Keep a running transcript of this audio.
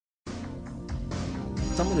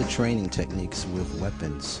some of the training techniques with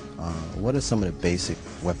weapons, what are some of the basic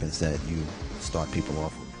weapons that you start people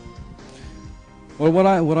off with?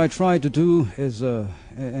 Well, what I try to do is,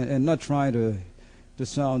 and not try to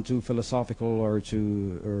sound too philosophical or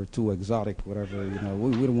too exotic, whatever.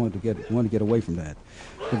 We don't want to get away from that.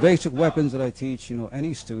 The basic weapons that I teach,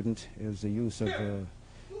 any student, is the use of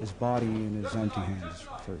his body and his empty hands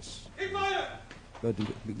first. But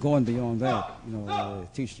going beyond that, you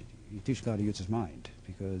teach God to use his mind,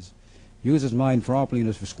 because use his mind properly and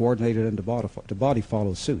it's coordinated, and the body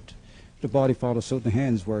follows suit. The body follows suit, the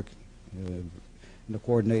hands work in a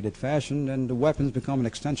coordinated fashion, and the weapons become an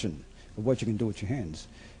extension of what you can do with your hands.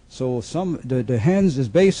 So the hands is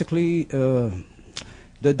basically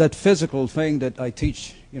that physical thing that I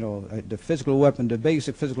teach, the physical weapon, the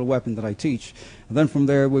basic physical weapon that I teach. And then from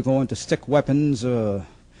there we go into stick weapons,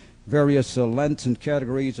 various lengths and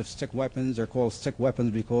categories of stick weapons. They're called stick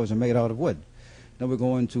weapons because they're made out of wood. Then we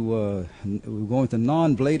go into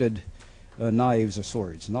non-bladed knives or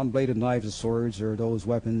swords. Non-bladed knives or swords are those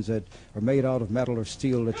weapons that are made out of metal or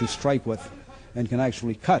steel that you strike with and can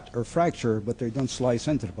actually cut or fracture, but they don't slice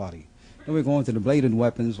into the body. Then we go into the bladed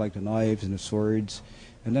weapons like the knives and the swords,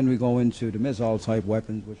 and then we go into the missile type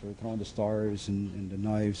weapons, which are throwing the stars and the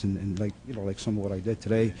knives and like some of what I did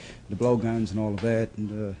today, the blowguns and all of that.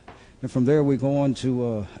 And from there we go on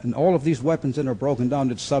to and all of these weapons then are broken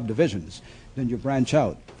down into subdivisions. Then you branch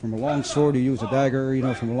out. From a long sword you use a dagger,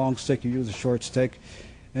 from a long stick you use a short stick,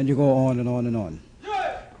 and you go on and on and on.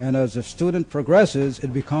 And as a student progresses,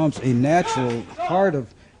 it becomes a natural part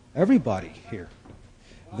of everybody here.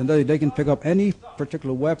 Then they can pick up any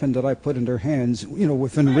particular weapon that I put in their hands,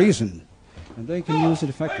 within reason, and they can use it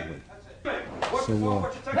effectively. So the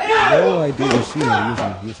whole idea is,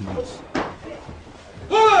 using this.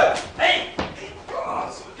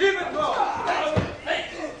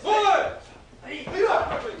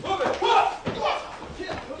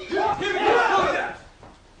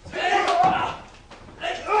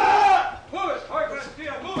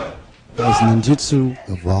 Has ninjitsu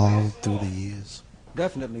evolved through the years?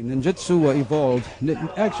 Definitely, ninjitsu evolved.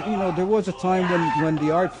 Actually, there was a time when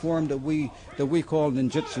the art form that we call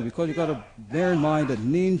ninjitsu, because you got to bear in mind that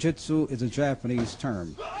ninjitsu is a Japanese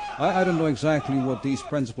term. I don't know exactly what these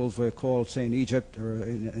principles were called, say in Egypt or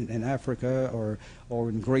in Africa or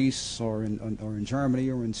in Greece or in Germany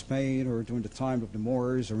or in Spain or during the time of the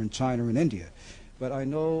Moors or in China or in India. But I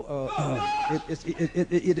know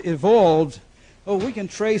it evolved. Oh, we can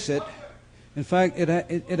trace it. In fact,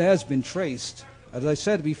 it has been traced. As I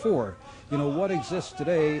said before, what exists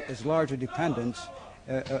today is largely dependent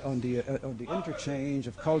on the interchange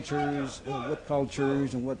of cultures, what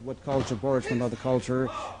cultures and what culture borrows from another culture.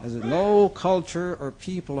 As no culture or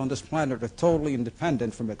people on this planet are totally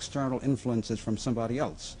independent from external influences from somebody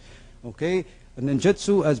else. Okay?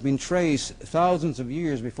 Ninjitsu has been traced thousands of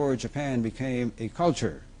years before Japan became a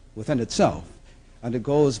culture within itself. And it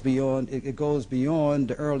goes beyond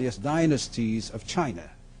the earliest dynasties of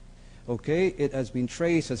China. Okay, it has been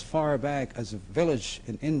traced as far back as a village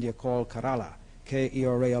in India called Kerala,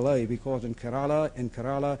 Kerala, because in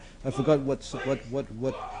Kerala, I forgot what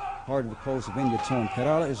part of the coast of India it's on.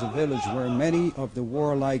 Kerala is a village where many of the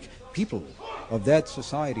warlike people of that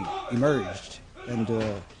society emerged, and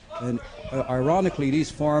ironically,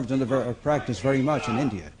 these forms are practiced very much in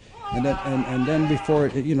India. And then before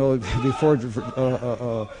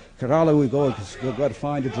Kerala we go to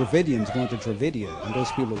find the Dravidians, going to Dravidia, and those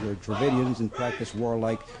people were Dravidians and practice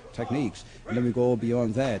warlike techniques. And then we go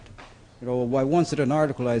beyond that. I once did an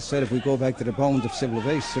article, I said if we go back to the bones of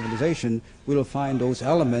civilization, we'll find those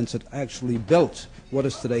elements that actually built what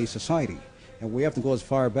is today's society. And we have to go as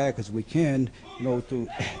far back as we can, to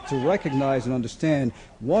recognize and understand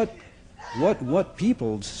what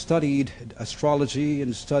peoples studied astrology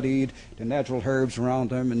and studied the natural herbs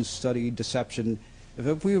around them and studied deception.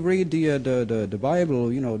 If we read the Bible,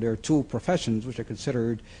 there are two professions which are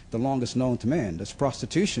considered the longest known to man. That's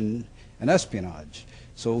prostitution and espionage.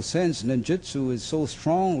 So since ninjitsu is so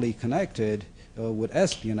strongly connected with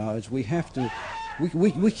espionage, we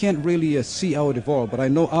can't really see how it evolved. But I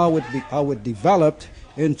know how it developed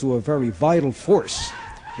into a very vital force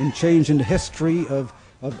in changing the history of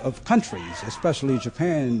countries, especially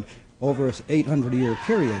Japan, over an 800-year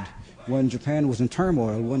period when Japan was in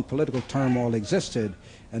turmoil, when political turmoil existed,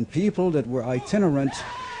 and people that were itinerant,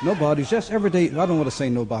 nobodies, just everyday, I don't want to say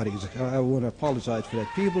nobodies, I want to apologize for that,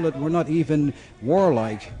 people that were not even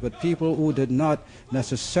warlike, but people who did not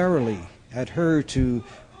necessarily adhere to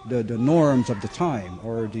the norms of the time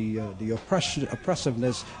or the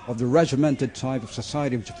oppressiveness of the regimented type of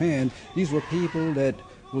society of Japan. These were people that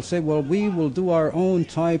will say, well, we will do our own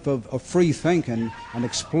type of free thinking and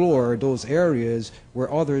explore those areas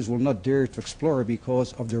where others will not dare to explore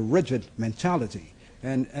because of their rigid mentality.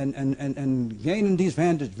 And gaining these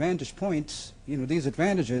vantage points, you know, these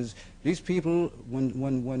advantages, these people,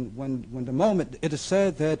 when the moment it is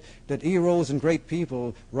said that heroes and great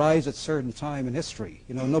people rise at certain time in history,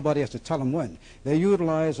 you know, nobody has to tell them when. They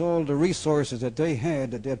utilize all the resources that they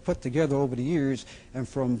had put together over the years, and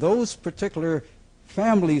from those particular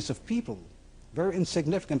families of people, very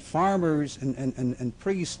insignificant farmers and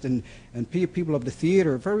priests and people of the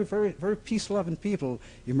theater, very peace-loving people,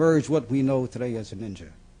 emerged what we know today as a ninja.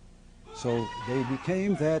 So they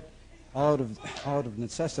became that out of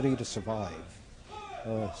necessity to survive.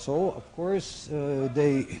 So of course,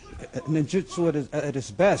 ninjutsu at its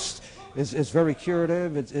best is very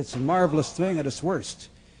curative. It's a marvelous thing. At its worst,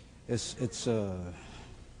 it's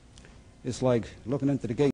like looking into the gate.